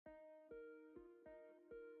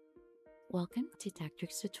Welcome to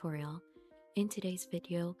Tactics Tutorial. In today's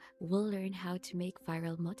video, we'll learn how to make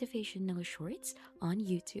viral motivational shorts on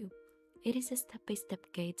YouTube. It is a step-by-step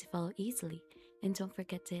guide to follow easily, and don't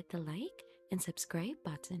forget to hit the like and subscribe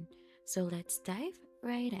button. So let's dive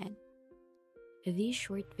right in. These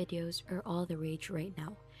short videos are all the rage right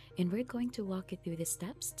now, and we're going to walk you through the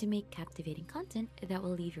steps to make captivating content that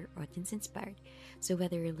will leave your audience inspired. So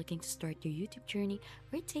whether you're looking to start your YouTube journey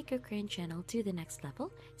or take your current channel to the next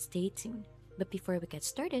level, stay tuned. But before we get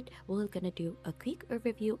started, we're gonna do a quick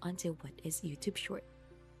overview onto what is YouTube Short.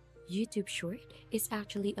 YouTube Short is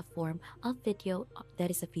actually a form of video that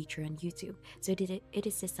is a feature on YouTube. So it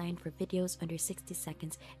is designed for videos under 60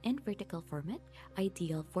 seconds in vertical format,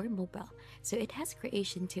 ideal for mobile. So it has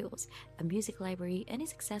creation tools, a music library, and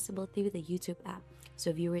is accessible through the YouTube app.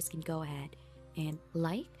 So viewers can go ahead and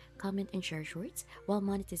like, comment, and share shorts. While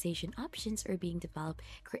monetization options are being developed,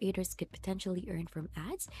 creators could potentially earn from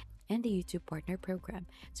ads and the YouTube Partner Program.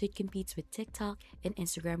 So it competes with TikTok and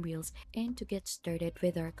Instagram Reels. And to get started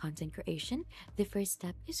with our content creation, the first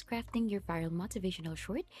step is crafting your viral motivational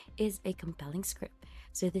short is a compelling script.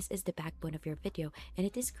 So this is the backbone of your video, and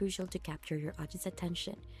it is crucial to capture your audience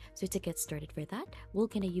attention. So to get started for that, we're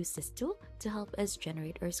gonna use this tool to help us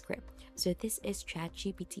generate our script. So this is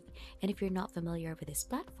ChatGPT, and if you're not familiar with this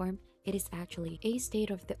platform, it is actually a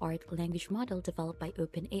state-of-the-art language model developed by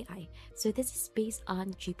OpenAI. So this is based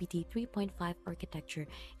on GPT 3.5 architecture,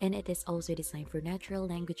 and it is also designed for natural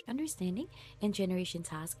language understanding and generation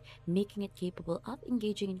tasks, making it capable of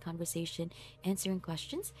engaging in conversation, answering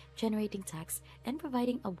questions, generating text, and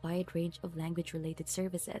providing a wide range of language-related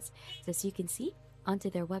services. So as you can see, onto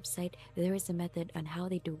their website, there is a method on how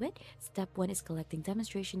they do it. Step 1 is collecting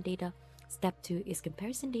demonstration data. Step 2 is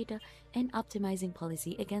comparison data and optimizing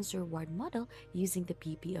policy against the reward model using the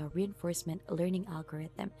PPO reinforcement learning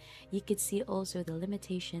algorithm. You could see also the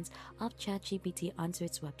limitations of ChatGPT onto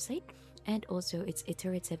its website and also its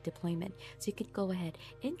iterative deployment. So you could go ahead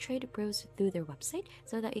and try to browse through their website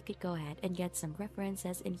so that you could go ahead and get some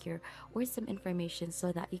references in here or some information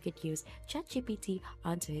so that you could use ChatGPT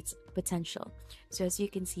onto its potential. So as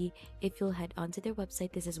you can see, if you'll head onto their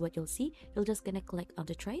website, this is what you'll see. You're just gonna click on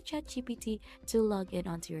the try ChatGPT to log in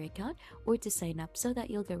onto your account or to sign up so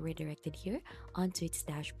that you'll get redirected here onto its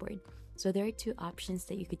dashboard. So there are two options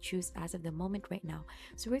that you could choose as of the moment right now.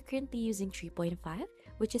 So we're currently using 3.5,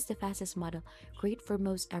 which is the fastest model, great for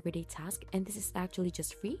most everyday tasks, and this is actually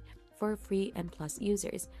just free for free and plus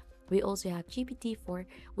users. We also have GPT-4,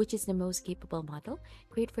 which is the most capable model,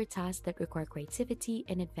 great for tasks that require creativity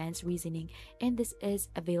and advanced reasoning, and this is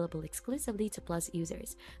available exclusively to Plus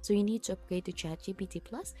users. So you need to upgrade to ChatGPT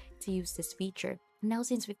Plus to use this feature. Now,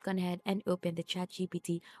 since we've gone ahead and opened the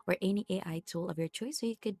ChatGPT or any AI tool of your choice, so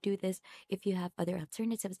you could do this if you have other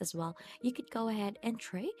alternatives as well, you could go ahead and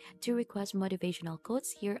try to request motivational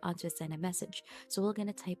quotes here onto send a message. So we're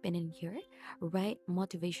gonna type in here, write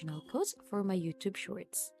motivational quotes for my YouTube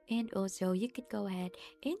shorts. And also you could go ahead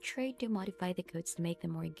and try to modify the quotes to make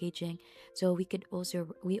them more engaging. So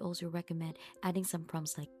we also recommend adding some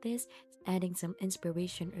prompts like this, adding some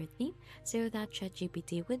inspiration or theme so that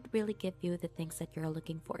ChatGPT would really give you the things that you're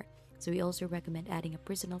looking for. So we also recommend adding a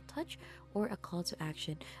personal touch or a call to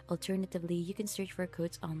action. Alternatively, you can search for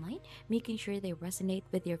quotes online, making sure they resonate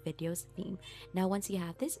with your video's theme. Now, once you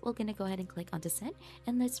have this, we're gonna go ahead and click on to send,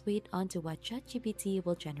 and let's wait on to what ChatGPT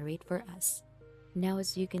will generate for us. Now,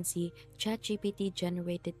 as you can see, ChatGPT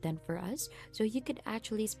generated 10 for us. So you could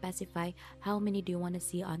actually specify how many do you want to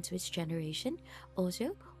see onto its generation.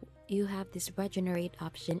 Also, you have this regenerate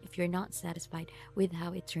option if you're not satisfied with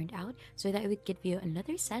how it turned out, so that it would give you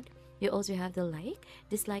another set. You also have the like,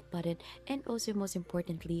 dislike button, and also most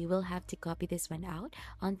importantly, we'll have to copy this one out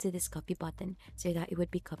onto this copy button so that it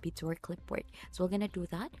would be copied to our clipboard. So we're gonna do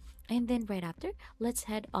that, and then right after, let's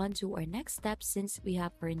head on to our next step since we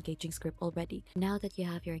have our engaging script already. Now that you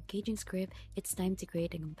have your engaging script, it's time to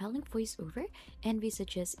create a compelling voiceover, and we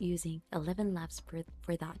suggest using 11 Labs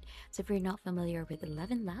for that. So if you're not familiar with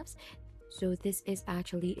 11 Labs, so this is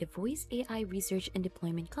actually a voice AI research and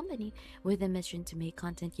deployment company with a mission to make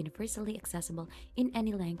content universally accessible in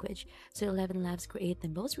any language. So 11 Labs create the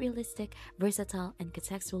most realistic, versatile, and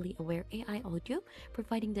contextually aware AI audio,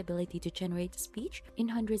 providing the ability to generate speech in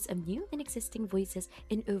hundreds of new and existing voices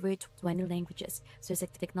in over 20 languages. So as a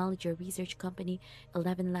technology research company,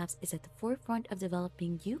 11 Labs is at the forefront of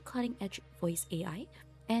developing new cutting-edge voice AI,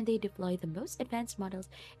 and they deploy the most advanced models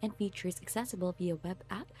and features accessible via web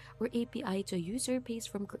app or API to user base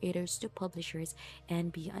from creators to publishers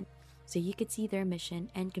and beyond. So you could see their mission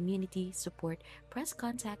and community support, press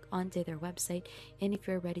contact onto their website, and if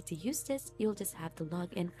you're ready to use this, you'll just have to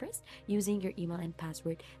log in first using your email and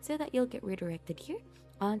password so that you'll get redirected here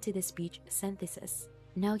onto the speech synthesis.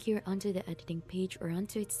 Now here onto the editing page or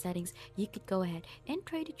onto its settings, you could go ahead and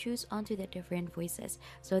try to choose onto the different voices.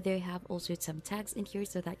 So they have also some tags in here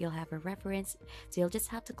so that you'll have a reference. So you'll just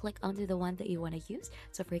have to click onto the one that you want to use.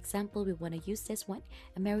 So for example, we want to use this one,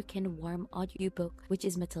 American Warm Audiobook, which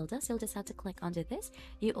is Matilda. So you'll just have to click onto this.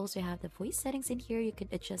 You also have the voice settings in here. You can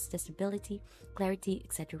adjust the stability, clarity,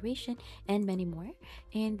 exaggeration, and many more.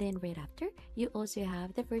 And then right after, you also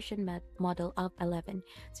have the version model of 11.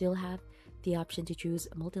 So you'll have the option to choose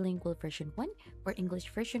multilingual version 1 or English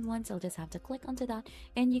version 1. So I'll just have to click onto that,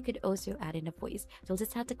 and you could also add in a voice. So I'll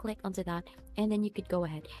just have to click onto that, and then you could go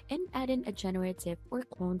ahead and add in a generative or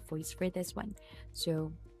clone voice for this one.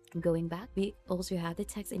 So going back, we also have the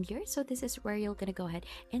text in here. So this is where you're gonna go ahead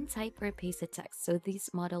and type or paste the text. So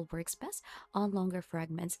this model works best on longer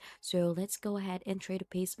fragments. So let's go ahead and try to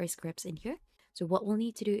paste our scripts in here. So what we'll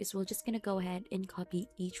need to do is we're just gonna go ahead and copy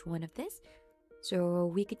each one of this. So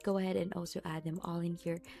we could go ahead and also add them all in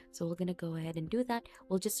here. So we're gonna go ahead and do that.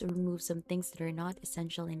 We'll just remove some things that are not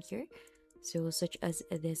essential in here. So such as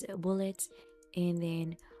this bullets, and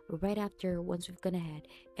then right after, once we've gone ahead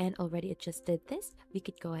and already adjusted this, we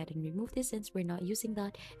could go ahead and remove this since we're not using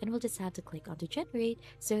that, and we'll just have to click on to generate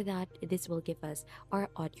so that this will give us our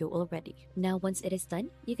audio already. Now once it is done,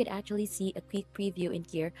 you could actually see a quick preview in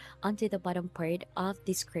here onto the bottom part of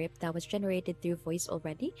the script that was generated through voice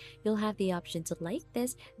already. You'll have the option to like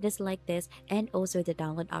this, dislike this, and also the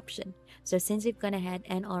download option. So since we've gone ahead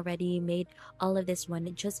and already made all of this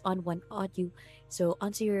one just on one audio, so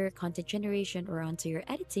onto your content generation or onto your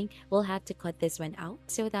editing, we'll have to cut this one out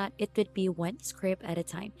so that it would be one script at a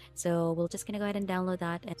time. So we're just gonna go ahead and download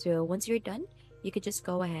that. And so once you're done, you could just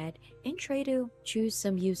go ahead and try to choose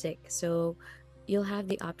some music. So you'll have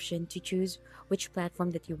the option to choose which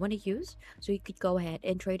platform that you want to use. So you could go ahead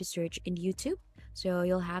and try to search in YouTube. So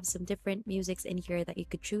you'll have some different musics in here that you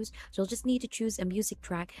could choose. So you'll just need to choose a music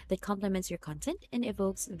track that complements your content and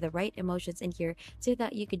evokes the right emotions in here so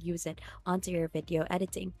that you could use it onto your video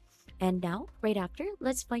editing. And now, right after,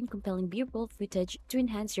 let's find compelling B-roll footage to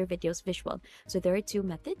enhance your video's visual. So there are two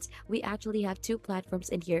methods. We actually have two platforms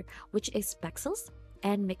in here, which is Pexels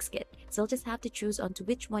and Mixkit. So you'll just have to choose onto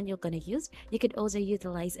which one you're gonna use. You could also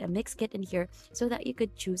utilize a Mixkit in here so that you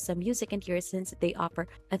could choose some music in here since they offer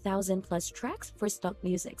 1,000+ tracks for stock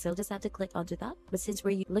music. So you'll just have to click onto that. But since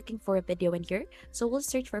we're looking for a video in here, so we'll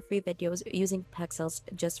search for free videos using Pexels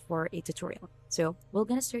just for a tutorial. So we're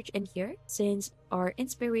gonna search in here since our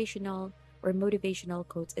inspirational or motivational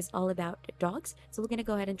quotes is all about dogs. So we're gonna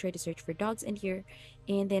go ahead and try to search for dogs in here,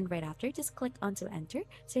 and then right after, just click onto enter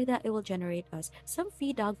so that it will generate us some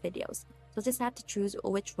free dog videos. So just have to choose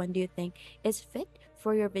which one do you think is fit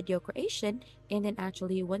for your video creation, and then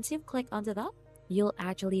actually once you've clicked onto that, you'll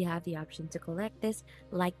actually have the option to collect this,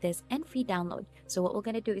 like this, and free download. So what we're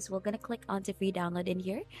gonna do is we're gonna click onto free download in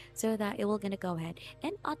here so that it will gonna go ahead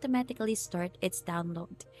and automatically start its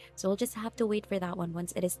download. So we'll just have to wait for that one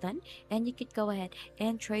once it is done, and you could go ahead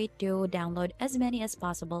and try to download as many as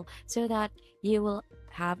possible so that you will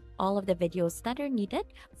have all of the videos that are needed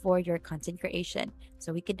for your content creation.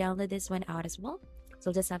 So we could download this one out as well. So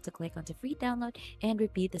you'll just have to click onto free download and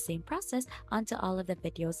repeat the same process onto all of the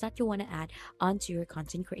videos that you want to add onto your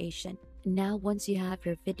content creation. Now, once you have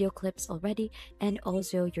your video clips already and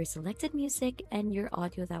also your selected music and your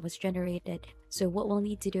audio that was generated, so what we'll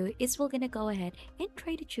need to do is we're gonna go ahead and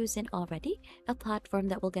try to choose in already a platform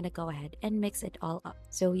that we're gonna go ahead and mix it all up.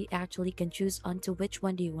 So we actually can choose onto which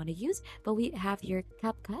one do you want to use, but we have here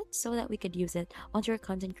CapCut so that we could use it onto your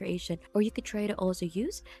content creation, or you could try to also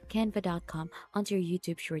use canva.com onto your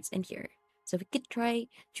YouTube shorts in here. So we could try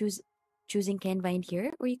choosing Canva in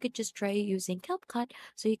here, or you could just try using CapCut.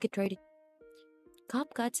 So you could try to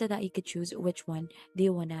CapCut so that you could choose which one do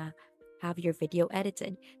you want to have your video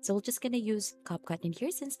edited. So we're just going to use CapCut in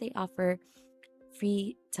here since they offer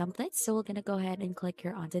free templates. So we're going to go ahead and click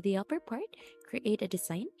here onto the upper part, create a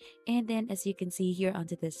design, and then as you can see here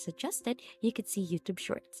onto the suggested, you could see YouTube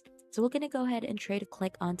Shorts. So we're going to go ahead and try to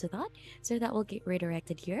click onto that so that will get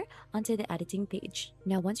redirected here onto the editing page.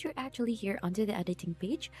 Now, once you're actually here onto the editing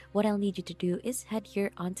page, what I'll need you to do is head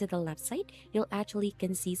here onto the left side. You'll actually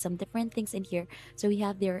can see some different things in here. So we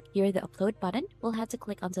have here the upload button. We'll have to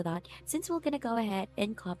click onto that since we're going to go ahead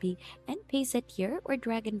and copy and paste it here or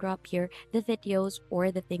drag and drop here the videos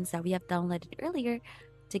or the things that we have downloaded earlier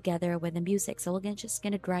together with the music. So we're just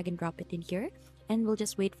gonna drag and drop it in here, and we'll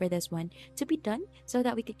just wait for this one to be done so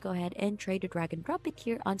that we could go ahead and try to drag and drop it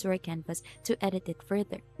here onto our canvas to edit it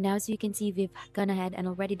further. Now, as you can see, we've gone ahead and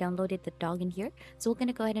already downloaded the dog in here. So we're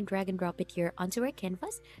gonna go ahead and drag and drop it here onto our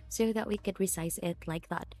canvas so that we could resize it like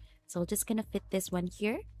that. So we're just gonna fit this one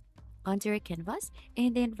here onto our canvas,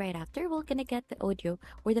 and then right after we're gonna get the audio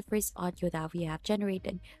or the first audio that we have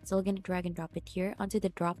generated. So we're gonna drag and drop it here onto the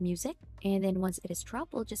drop music, and then once it is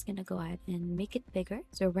dropped, we're just gonna go ahead and make it bigger.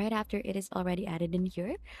 So right after it is already added in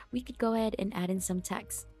here, we could go ahead and add in some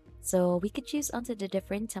text. So we could choose onto the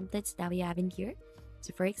different templates that we have in here.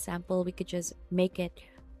 So for example, we could just make it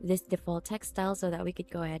this default text style so that we could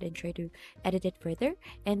go ahead and try to edit it further,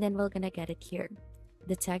 and then we're gonna get it here,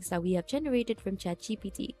 the text that we have generated from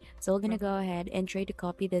ChatGPT. So we're gonna go ahead and try to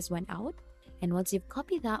copy this one out. And once you've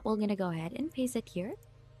copied that, we're gonna go ahead and paste it here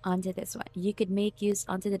onto this one. You could make use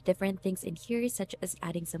onto the different things in here, such as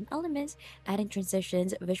adding some elements, adding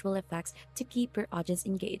transitions, visual effects to keep your audience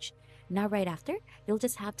engaged. Now, right after, you'll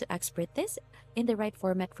just have to export this in the right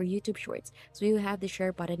format for YouTube Shorts. So you have the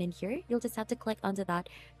share button in here. You'll just have to click onto that,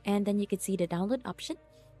 and then you can see the download option.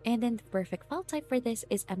 And then the perfect file type for this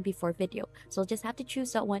is MP4 video. So you'll just have to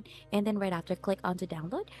choose that one, and then right after click onto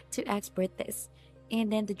download to export this.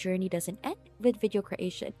 And then the journey doesn't end with video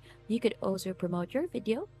creation. You could also promote your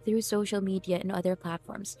video through social media and other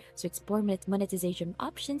platforms. So explore monetization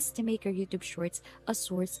options to make your YouTube Shorts a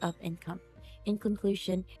source of income. In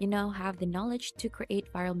conclusion, you now have the knowledge to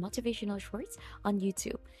create viral motivational shorts on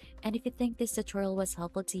YouTube. And if you think this tutorial was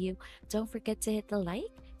helpful to you, don't forget to hit the like,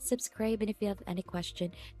 subscribe, and if you have any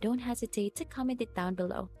question, don't hesitate to comment it down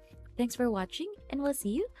below. Thanks for watching, and we'll see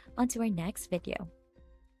you on to our next video.